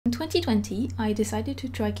2020, I decided to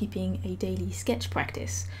try keeping a daily sketch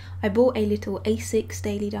practice. I bought a little A6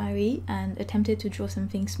 daily diary and attempted to draw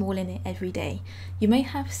something small in it every day. You may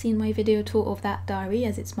have seen my video tour of that diary,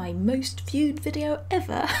 as it's my most viewed video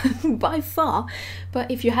ever, by far,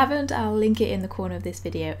 but if you haven't, I'll link it in the corner of this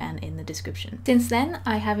video and in the description. Since then,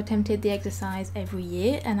 I have attempted the exercise every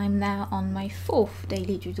year and I'm now on my 4th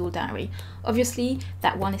Daily Doodle Diary. Obviously,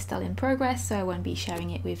 that one is still in progress, so I won't be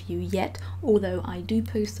sharing it with you yet, although I do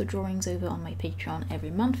post the drawings over on my Patreon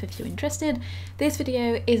every month if you're interested. This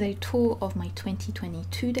video is a tour of my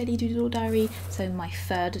 2022 Daily Doodle Diary, so my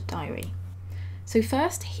 3rd diary. So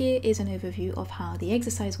first, here is an overview of how the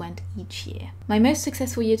exercise went each year. My most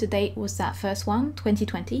successful year to date was that first one,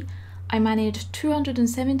 2020. I managed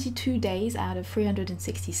 272 days out of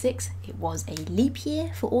 366. It was a leap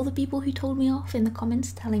year for all the people who told me off in the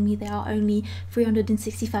comments telling me there are only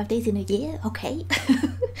 365 days in a year, okay?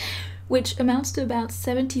 Which amounts to about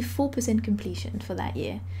 74% completion for that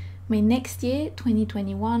year. My next year,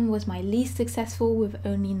 2021, was my least successful with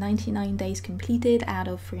only 99 days completed out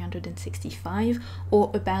of 365,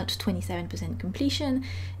 or about 27% completion.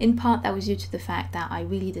 In part, that was due to the fact that I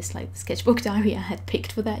really disliked the sketchbook diary I had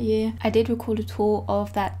picked for that year. I did record a tour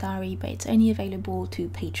of that diary, but it's only available to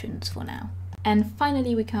patrons for now. And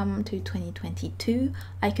finally we come to 2022.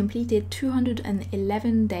 I completed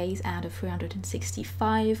 211 days out of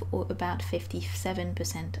 365, or about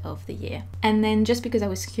 57% of the year. And then just because I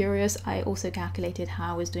was curious, I also calculated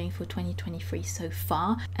how I was doing for 2023 so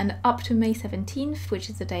far, and up to May 17th, which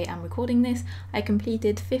is the day I'm recording this, I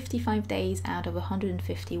completed 55 days out of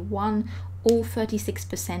 151, or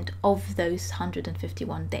 36% of those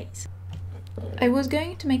 151 days. I was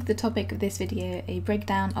going to make the topic of this video a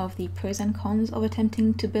breakdown of the pros and cons of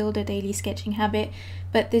attempting to build a daily sketching habit,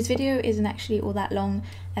 but this video isn't actually all that long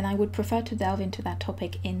and I would prefer to delve into that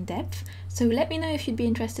topic in depth. So let me know if you'd be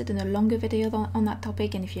interested in a longer video on that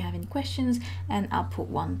topic and if you have any questions, and I'll put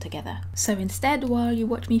one together. So instead, while you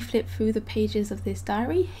watch me flip through the pages of this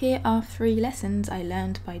diary, here are 3 lessons I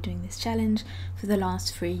learned by doing this challenge for the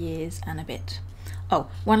last 3 years and a bit. Oh,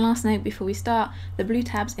 one last note before we start. The blue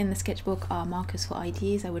tabs in the sketchbook are markers for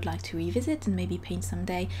ideas I would like to revisit and maybe paint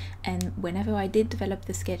someday, and whenever I did develop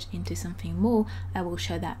the sketch into something more, I will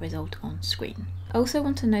show that result on screen. I also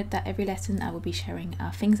want to note that every lesson I will be sharing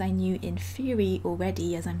are things I knew in theory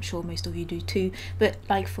already, as I'm sure most of you do too, but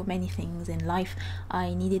like for many things in life,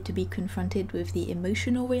 I needed to be confronted with the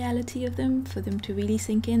emotional reality of them for them to really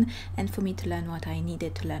sink in and for me to learn what I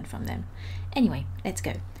needed to learn from them. Anyway, let's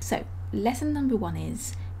go. So, lesson number 1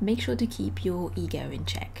 is make sure to keep your ego in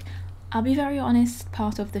check. I'll be very honest,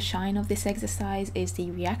 part of the shine of this exercise is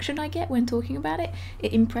the reaction I get when talking about it.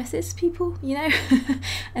 It impresses people, you know,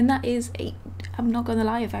 and that is, I'm not gonna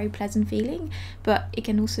lie, a very pleasant feeling, but it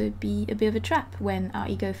can also be a bit of a trap when our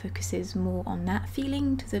ego focuses more on that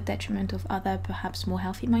feeling to the detriment of other, perhaps more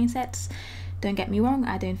healthy mindsets. Don't get me wrong,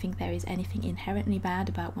 I don't think there is anything inherently bad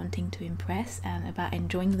about wanting to impress and about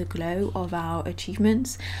enjoying the glow of our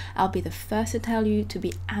achievements. I'll be the first to tell you to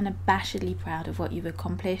be unabashedly proud of what you've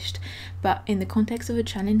accomplished, but in the context of a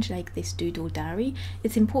challenge like this doodle diary,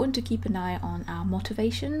 it's important to keep an eye on our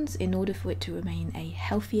motivations in order for it to remain a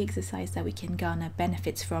healthy exercise that we can garner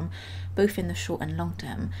benefits from, both in the short and long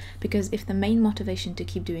term. Because if the main motivation to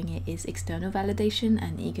keep doing it is external validation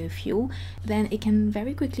and ego fuel, then it can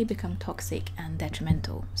very quickly become toxic and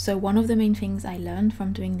detrimental. So one of the main things I learned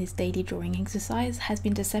from doing this daily drawing exercise has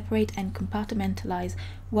been to separate and compartmentalize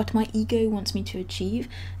what my ego wants me to achieve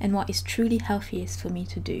and what is truly healthiest for me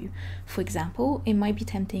to do. For example, it might be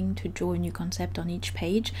tempting to draw a new concept on each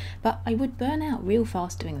page, but I would burn out real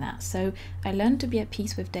fast doing that. So I learned to be at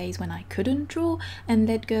peace with days when I couldn't draw and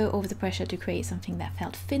let go of the pressure to create something that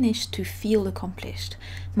felt finished to feel accomplished.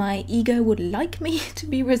 My ego would like me to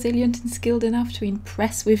be resilient and skilled enough to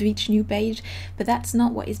impress with each new page, but that's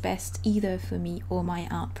not what is best either for me or my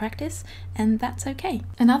art practice, and that's okay.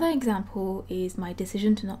 Another example is my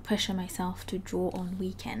decision to not pressure myself to draw on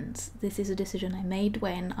weekends. This is a decision I made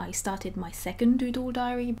when I started my 2nd doodle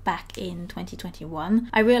diary back in 2021.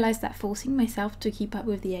 I realized that forcing myself to keep up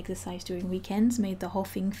with the exercise during weekends made the whole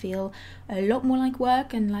thing feel a lot more like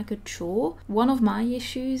work and like a chore. One of my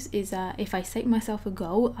issues is that if I set myself a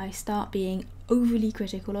goal, I start being overly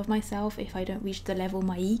critical of myself if I don't reach the level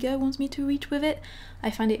my ego wants me to reach with it.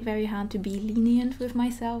 I find it very hard to be lenient with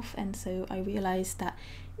myself, and so I realized that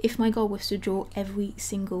if my goal was to draw every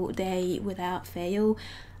single day without fail,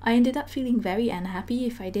 I ended up feeling very unhappy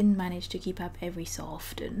if I didn't manage to keep up every so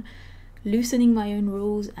often. Loosening my own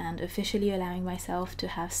rules and officially allowing myself to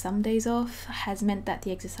have some days off has meant that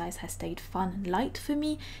the exercise has stayed fun and light for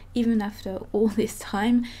me even after all this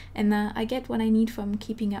time, and that I get what I need from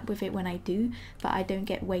keeping up with it when I do, but I don't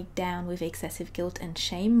get weighed down with excessive guilt and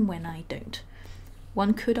shame when I don't.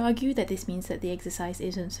 One could argue that this means that the exercise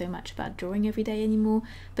isn't so much about drawing every day anymore,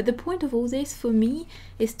 but the point of all this for me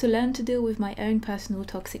is to learn to deal with my own personal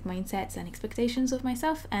toxic mindsets and expectations of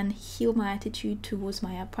myself and heal my attitude towards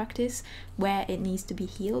my art practice where it needs to be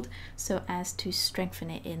healed so as to strengthen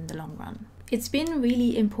it in the long run. It's been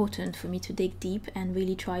really important for me to dig deep and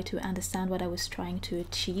really try to understand what I was trying to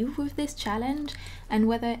achieve with this challenge, and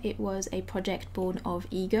whether it was a project born of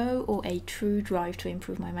ego or a true drive to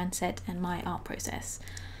improve my mindset and my art process.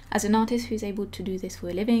 As an artist who's able to do this for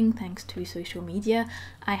a living thanks to social media,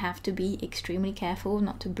 I have to be extremely careful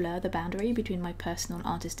not to blur the boundary between my personal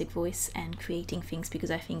artistic voice and creating things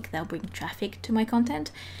because I think they'll bring traffic to my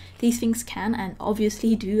content. These things can and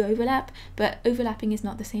obviously do overlap, but overlapping is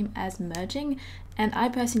not the same as merging, and I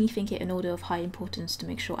personally think it an order of high importance to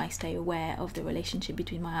make sure I stay aware of the relationship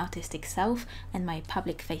between my artistic self and my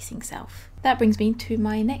public-facing self. That brings me to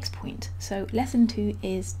my next point. So lesson 2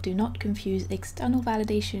 is do not confuse external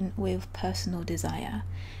validation with personal desire.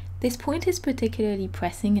 This point is particularly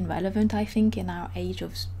pressing and relevant, I think, in our age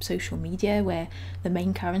of social media where the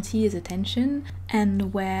main currency is attention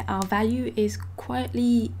and where our value is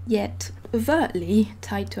quietly yet overtly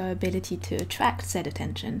tied to our ability to attract said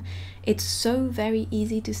attention. It's so very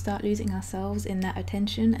easy to start losing ourselves in that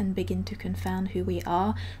attention and begin to confound who we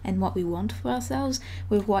are and what we want for ourselves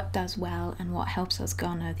with what does well and what helps us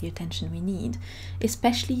garner the attention we need,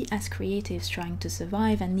 especially as creatives trying to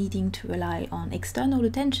survive and needing to rely on external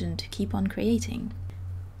attention to keep on creating.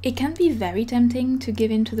 It can be very tempting to give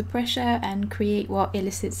in to the pressure and create what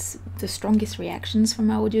elicits the strongest reactions from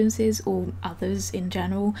our audiences or others in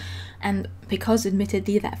general, and because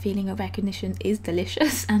admittedly that feeling of recognition is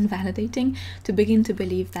delicious and validating, to begin to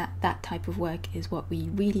believe that that type of work is what we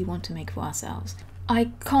really want to make for ourselves. I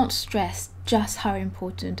can't stress just how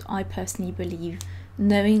important I personally believe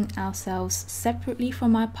knowing ourselves separately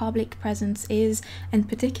from our public presence is, and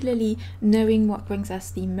particularly knowing what brings us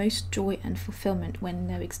the most joy and fulfillment when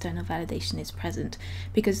no external validation is present,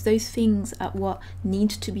 because those things are what need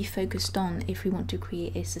to be focused on if we want to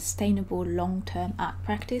create a sustainable long-term art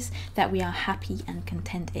practice that we are happy and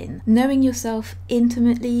content in. Knowing yourself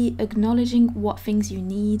intimately, acknowledging what things you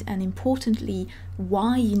need, and importantly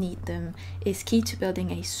why you need them, is key to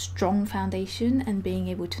building a strong foundation and being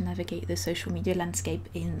able to navigate the social media landscape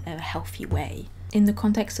in a healthy way. In the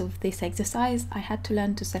context of this exercise, I had to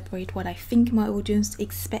learn to separate what I think my audience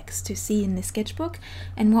expects to see in this sketchbook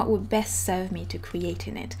and what would best serve me to create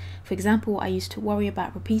in it. For example, I used to worry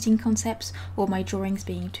about repeating concepts or my drawings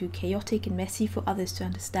being too chaotic and messy for others to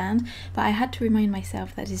understand, but I had to remind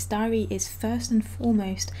myself that this diary is first and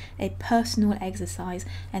foremost a personal exercise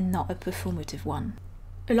and not a performative one.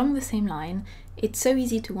 Along the same line, it's so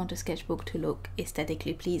easy to want a sketchbook to look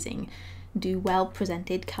aesthetically pleasing. Do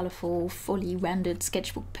well-presented, colourful, fully rendered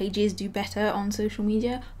sketchbook pages do better on social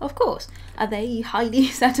media? Of course. Are they highly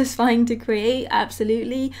satisfying to create?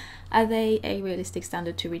 Absolutely. Are they a realistic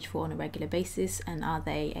standard to reach for on a regular basis? And are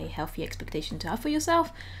they a healthy expectation to have for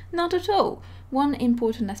yourself? Not at all. One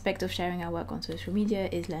important aspect of sharing our work on social media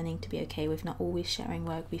is learning to be okay with not always sharing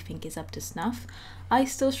work we think is up to snuff. I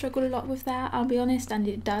still struggle a lot with that, I'll be honest, and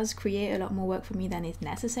it does create a lot more work for me than is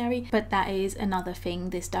necessary, but that is another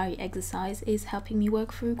thing this diary exercise is helping me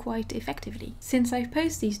work through quite effectively. Since I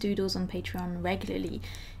post these doodles on Patreon regularly,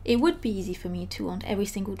 it would be easy for me to want every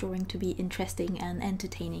single drawing to be interesting and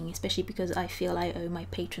entertaining, especially because I feel I owe my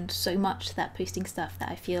patrons so much that posting stuff that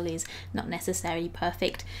I feel is not necessarily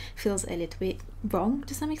perfect feels a little bit wrong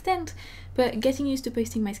to some extent. But getting used to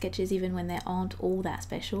posting my sketches even when they aren't all that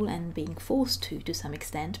special, and being forced to some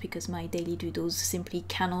extent because my daily doodles simply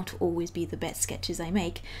cannot always be the best sketches I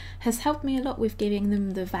make, has helped me a lot with giving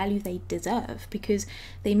them the value they deserve, because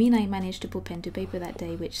they mean I managed to put pen to paper that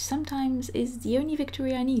day, which sometimes is the only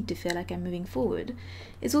victory I need to feel like I'm moving forward.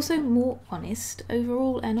 It's also more honest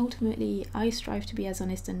overall, and ultimately I strive to be as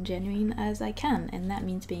honest and genuine as I can, and that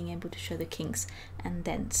means being able to show the kinks and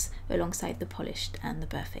dents alongside the polished and the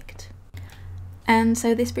perfect. And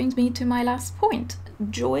so this brings me to my last point.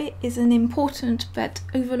 Joy is an important but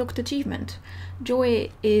overlooked achievement. Joy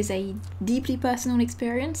is a deeply personal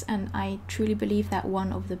experience, and I truly believe that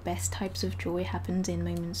one of the best types of joy happens in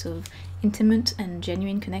moments of intimate and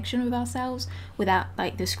genuine connection with ourselves, without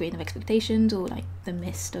like the screen of expectations or like the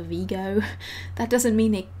mist of ego. That doesn't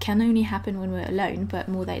mean it can only happen when we're alone, but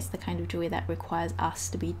more that it's the kind of joy that requires us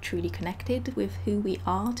to be truly connected with who we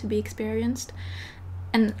are to be experienced.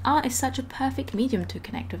 And art is such a perfect medium to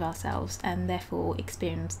connect with ourselves and therefore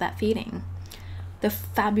experience that feeling. The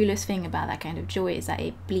fabulous thing about that kind of joy is that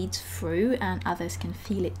it bleeds through and others can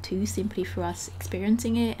feel it too, simply through us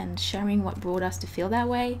experiencing it and sharing what brought us to feel that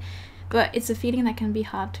way. But it's a feeling that can be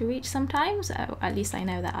hard to reach sometimes. At least I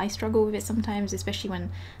know that I struggle with it sometimes, especially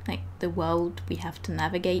when like the world we have to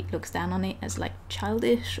navigate looks down on it as like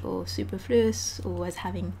childish or superfluous or as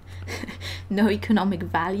having no economic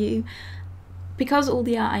value. Because all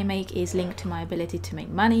the art I make is linked to my ability to make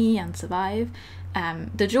money and survive,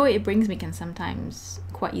 the joy it brings me can sometimes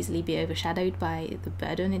quite easily be overshadowed by the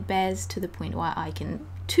burden it bears, to the point where I can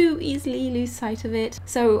too easily lose sight of it.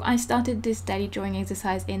 So I started this daily drawing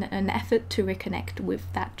exercise in an effort to reconnect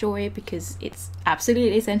with that joy, because it's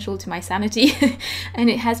absolutely essential to my sanity and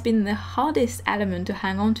it has been the hardest element to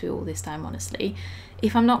hang on to all this time, honestly.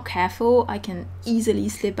 If I'm not careful, I can easily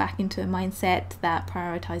slip back into a mindset that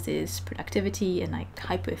prioritizes productivity and like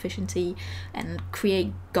hyper efficiency, and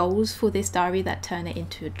create goals for this diary that turn it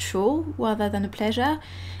into a chore rather than a pleasure.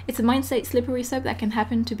 It's a mindset slippery slope that can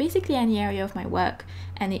happen to basically any area of my work,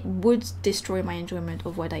 and it would destroy my enjoyment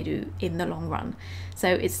of what I do in the long run. So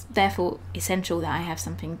it's therefore essential that I have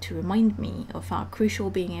something to remind me of how crucial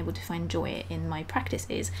being able to find joy in my practice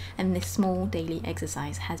is, and this small daily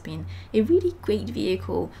exercise has been a really great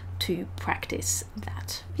vehicle to practice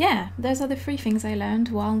that. Yeah, those are the 3 things I learned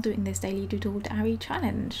while doing this Daily Doodle Diary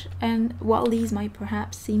challenge. And while these might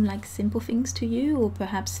perhaps seem like simple things to you, or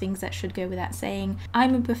perhaps things that should go without saying,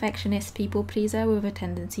 I'm a perfectionist people pleaser with a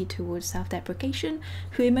tendency towards self-deprecation,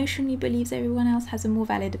 who emotionally believes everyone else has a more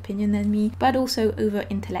valid opinion than me, but also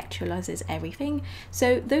over-intellectualizes everything.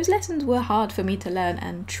 So those lessons were hard for me to learn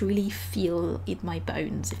and truly feel in my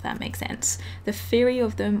bones, if that makes sense. The theory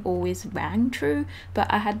of them always rang true, but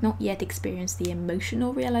I had not yet experienced the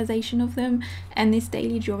emotional realization of them, and this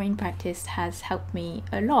daily drawing practice has helped me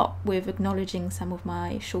a lot with acknowledging some of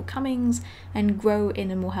my shortcomings and grow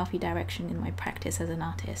in a more healthy direction in my practice as an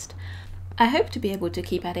artist. I hope to be able to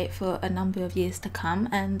keep at it for a number of years to come,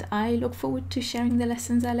 and I look forward to sharing the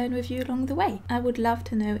lessons I learned with you along the way. I would love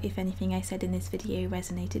to know if anything I said in this video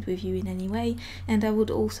resonated with you in any way, and I would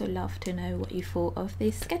also love to know what you thought of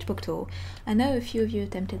this sketchbook tour. I know a few of you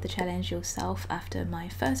attempted the challenge yourself after my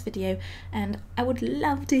first video, and I would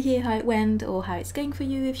love to hear how it went, or how it's going for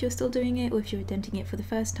you if you're still doing it, or if you're attempting it for the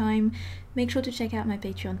first time. Make sure to check out my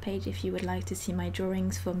Patreon page if you would like to see my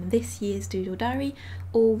drawings from this year's Doodle Diary,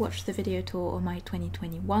 or watch the video tour of my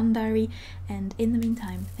 2021 diary. And in the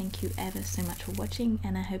meantime, thank you ever so much for watching,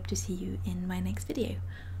 and I hope to see you in my next video.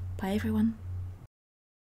 Bye everyone!